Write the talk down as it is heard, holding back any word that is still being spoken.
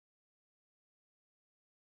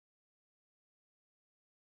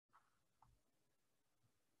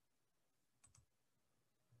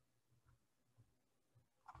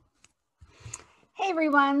Hey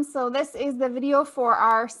everyone, so this is the video for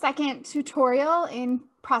our second tutorial in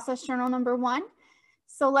process journal number 1.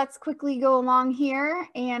 So let's quickly go along here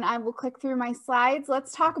and I will click through my slides.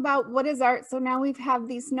 Let's talk about what is art. So now we have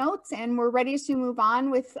these notes and we're ready to move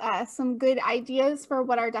on with some good ideas for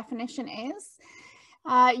what our definition is.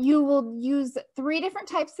 You will use 3 different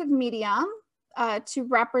types of medium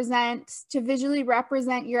to visually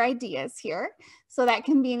represent your ideas here. So that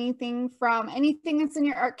can be anything from anything that's in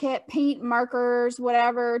your art kit, paint, markers,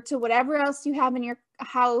 whatever, to whatever else you have in your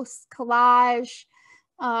house, collage,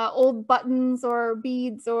 old buttons or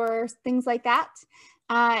beads or things like that.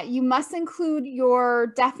 You must include your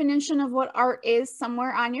definition of what art is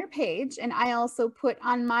somewhere on your page. And I also put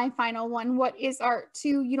on my final one, what is art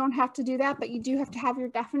too? You don't have to do that, but you do have to have your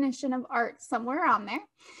definition of art somewhere on there.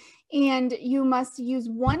 And you must use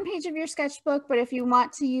 1 page of your sketchbook, but if you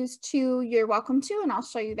want to use 2, you're welcome to, and I'll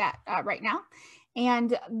show you that right now.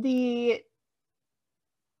 And the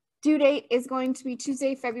due date is going to be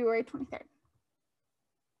Tuesday, February 23rd.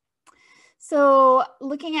 So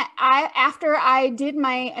looking at, after I did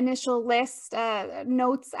my initial list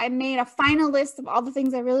notes, I made a final list of all the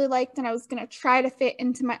things I really liked and I was going to try to fit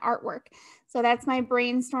into my artwork. So that's my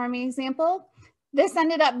brainstorming example. This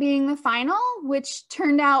ended up being the final, which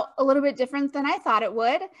turned out a little bit different than I thought it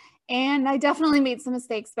would. And I definitely made some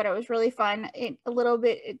mistakes, but it was really fun.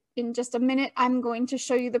 In just a minute, I'm going to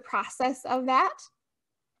show you the process of that.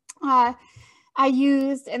 I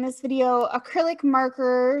used in this video acrylic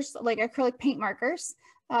markers, like acrylic paint markers,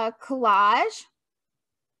 collage.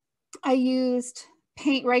 I used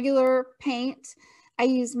regular paint. I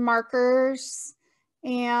used markers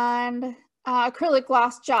and acrylic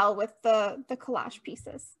gloss gel with the collage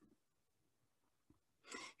pieces.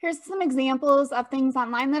 Here's some examples of things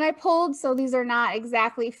online that I pulled. So these are not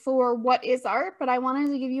exactly for what is art, but I wanted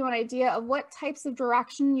to give you an idea of what types of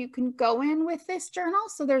direction you can go in with this journal.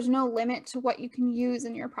 So there's no limit to what you can use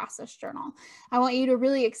in your process journal. I want you to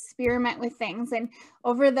really experiment with things. And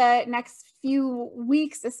over the next few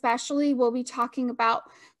weeks, especially, we'll be talking about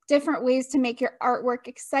different ways to make your artwork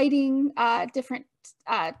exciting, different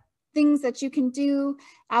things that you can do.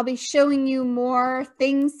 I'll be showing you more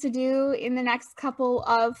things to do in the next couple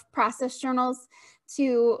of process journals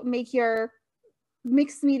to make your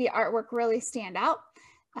mixed media artwork really stand out.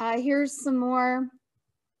 Here's some more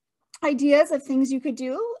ideas of things you could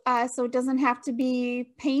do. So it doesn't have to be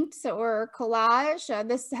paint or collage.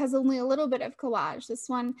 This has only a little bit of collage. This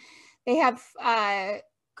one, they have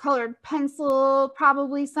colored pencil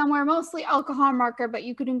probably somewhere, mostly alcohol marker, but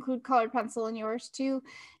you could include colored pencil in yours too.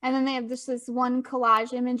 And then they have this one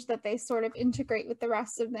collage image that they sort of integrate with the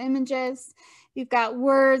rest of the images. You've got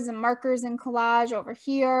words and markers and collage over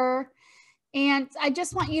here. And I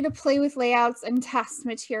just want you to play with layouts and test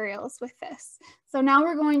materials with this. So now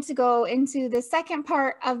we're going to go into the second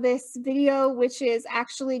part of this video, which is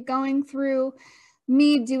actually going through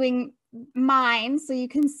me doing mine so you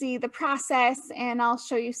can see the process, and I'll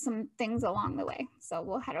show you some things along the way. So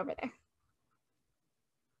we'll head over there.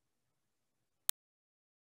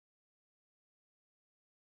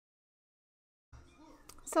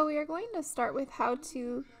 So we are going to start with how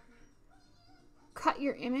to cut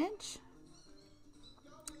your image.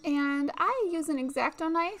 And I use an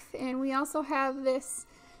X-Acto knife, and we also have this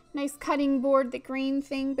nice cutting board, the green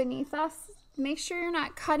thing beneath us. Make sure you're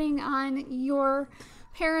not cutting on your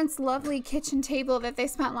parents' lovely kitchen table that they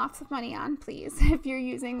spent lots of money on, please. If you're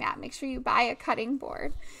using that, make sure you buy a cutting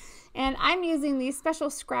board. And I'm using these special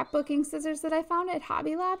scrapbooking scissors that I found at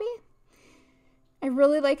Hobby Lobby. I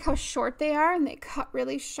really like how short they are and they cut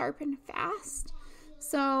really sharp and fast.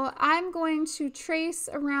 So I'm going to trace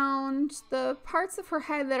around the parts of her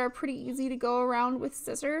head that are pretty easy to go around with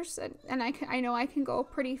scissors, and I know I can go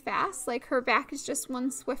pretty fast. Like her back is just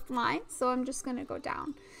one swift line, so I'm just going to go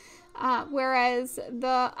down. Whereas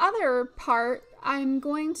the other part, I'm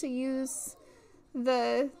going to use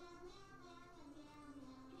the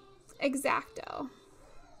X-Acto.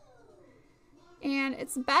 And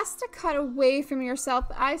it's best to cut away from yourself.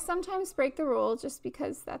 I sometimes break the rule just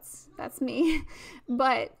because that's me.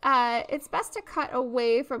 But it's best to cut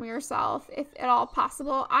away from yourself if at all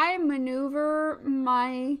possible. I maneuver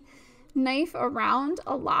my knife around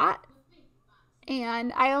a lot.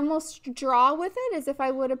 And I almost draw with it as if I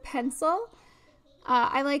would a pencil.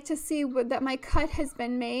 I like to see that my cut has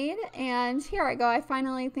been made. And here I go. I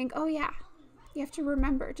finally think, oh yeah, you have to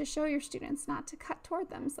remember to show your students not to cut toward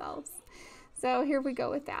themselves. So here we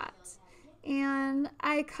go with that. And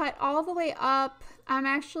I cut all the way up. I'm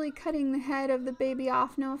actually cutting the head of the baby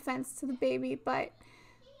off. No offense to the baby, but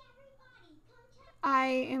I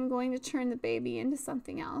am going to turn the baby into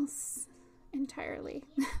something else entirely.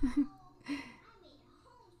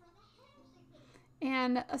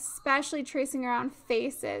 and especially tracing around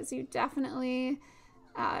faces. You definitely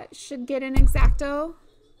should get an X-Acto.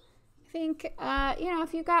 I think, you know,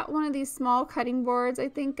 if you got one of these small cutting boards, I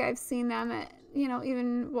think I've seen them at, you know,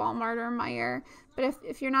 even Walmart or Meijer. But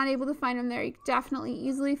if you're not able to find them there, you can definitely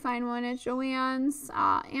easily find one at Joann's,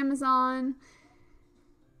 Amazon.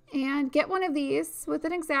 And get one of these with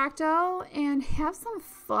an X-Acto and have some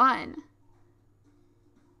fun.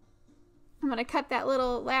 I'm going to cut that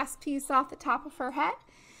little last piece off the top of her head.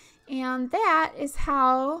 And that is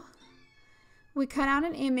how we cut out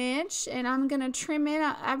an image. And I'm going to trim it.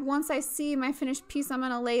 Once I see my finished piece, I'm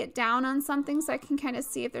going to lay it down on something so I can kind of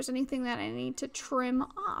see if there's anything that I need to trim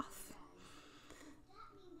off.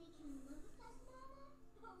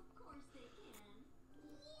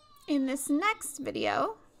 In this next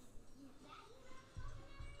video,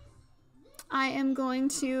 I am going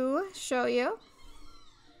to show you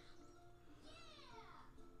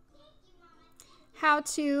how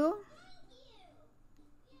to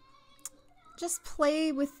just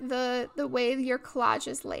play with the way your collage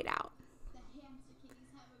is laid out.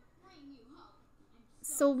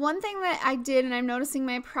 So one thing that I did, and I'm noticing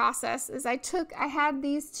my process, is I had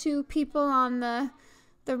these two people on the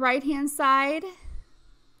right hand side,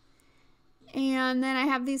 and then I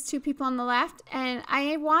have these two people on the left, and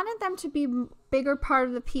I wanted them to be a bigger part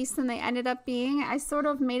of the piece than they ended up being. I sort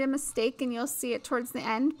of made a mistake, and you'll see it towards the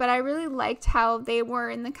end, but I really liked how they were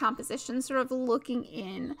in the composition, sort of looking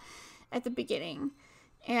in at the beginning.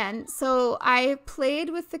 And so I played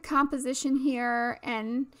with the composition here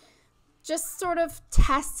and just sort of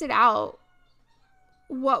tested out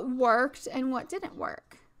what worked and what didn't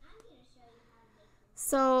work.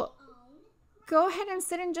 So go ahead and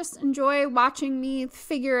sit and just enjoy watching me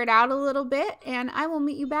figure it out a little bit, and I will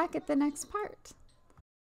meet you back at the next part.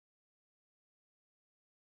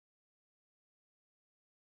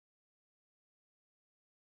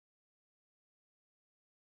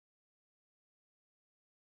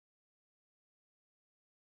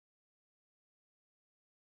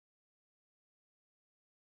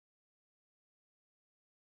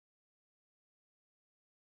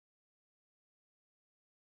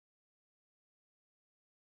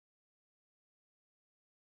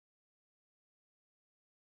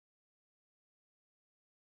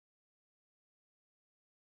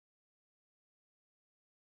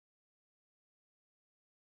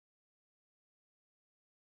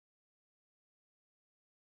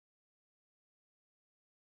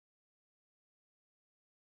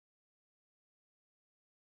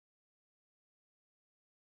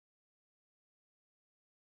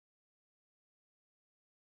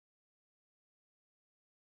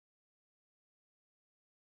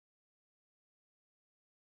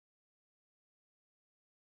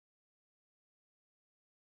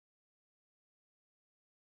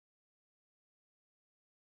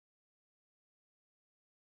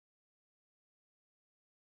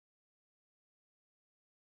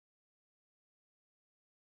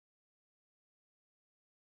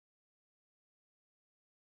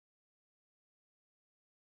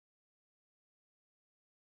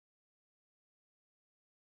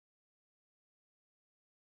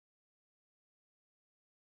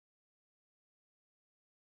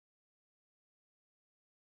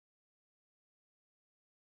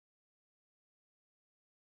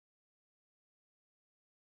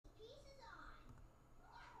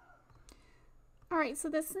 Alright, so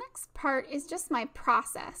this next part is just my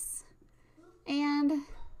process, and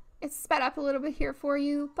it's sped up a little bit here for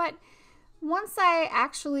you, but once I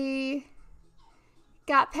actually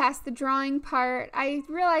got past the drawing part, I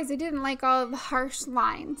realized I didn't like all of the harsh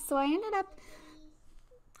lines, so I ended up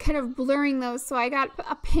kind of blurring those. So I got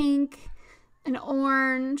a pink, an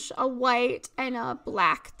orange, a white, and a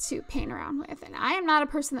black to paint around with. And I am not a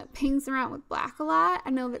person that paints around with black a lot. I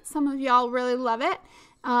know that some of y'all really love it.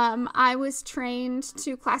 I was trained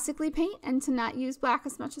to classically paint and to not use black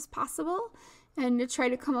as much as possible and to try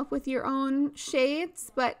to come up with your own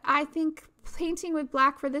shades, but I think painting with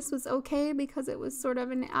black for this was okay because it was sort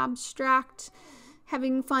of an abstract,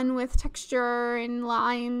 having fun with texture and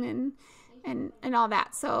line and all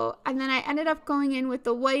that. So, and then I ended up going in with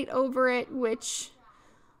the white over it, which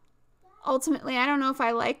ultimately I don't know if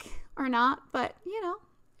I like or not, but you know,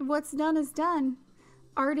 what's done is done.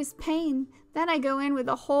 Art is pain. Then I go in with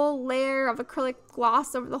a whole layer of acrylic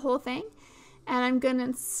gloss over the whole thing, and I'm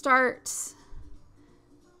gonna start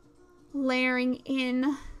layering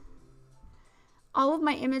in all of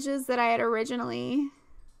my images that I had originally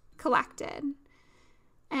collected,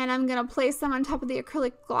 and I'm gonna place them on top of the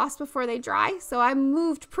acrylic gloss before they dry. So I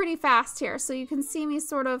moved pretty fast here, so you can see me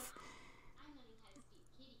sort of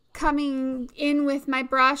coming in with my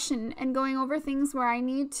brush and going over things where I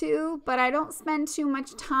need to, but I don't spend too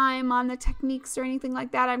much time on the techniques or anything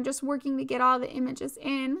like that. I'm just working to get all the images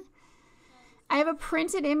in. I have a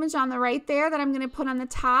printed image on the right there that I'm going to put on the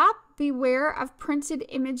top. Beware of printed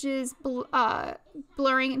images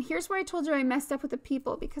blurring. And here's where I told you I messed up with the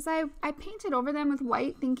people, because I painted over them with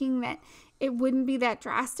white thinking that it wouldn't be that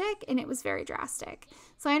drastic, and it was very drastic.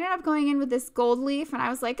 So I ended up going in with this gold leaf, and I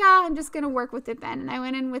was like, I'm just going to work with it then. And I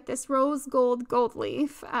went in with this rose gold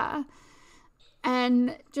leaf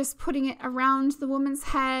and just putting it around the woman's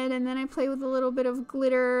head, and then I play with a little bit of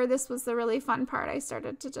glitter. This was the really fun part. I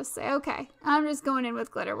started to just say, okay, I'm just going in with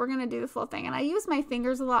glitter. We're going to do the full thing. And I use my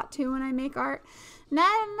fingers a lot too when I make art. And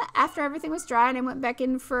then after everything was dried, I went back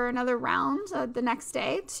in for another round the next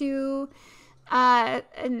day to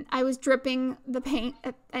and I was dripping the paint,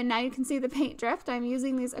 and now you can see the paint drift. I'm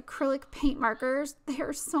using these acrylic paint markers.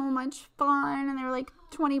 They're so much fun, and they're like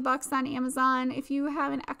 $20 on Amazon. If you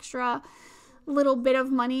have an extra little bit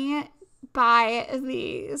of money, buy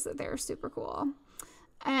these. They're super cool.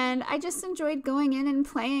 And I just enjoyed going in and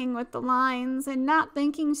playing with the lines and not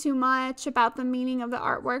thinking too much about the meaning of the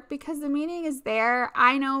artwork, because the meaning is there.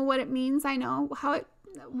 I know what it means. I know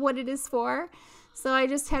what it is for. So I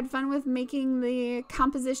just had fun with making the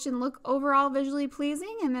composition look overall visually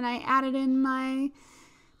pleasing. And then I added in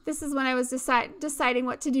this is when I was deciding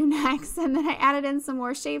what to do next. And then I added in some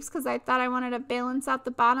more shapes because I thought I wanted to balance out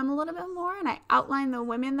the bottom a little bit more. And I outlined the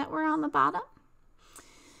women that were on the bottom.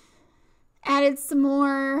 Added some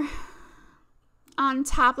more on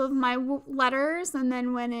top of my letters, and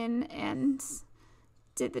then went in and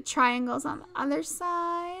did the triangles on the other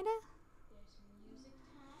side.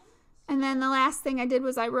 And then the last thing I did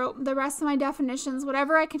was I wrote the rest of my definitions,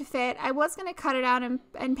 whatever I could fit. I was going to cut it out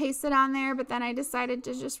and paste it on there, but then I decided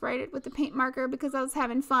to just write it with the paint marker because I was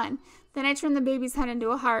having fun. Then I turned the baby's head into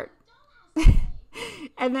a heart.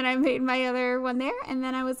 And then I made my other one there, and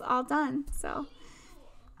then I was all done. So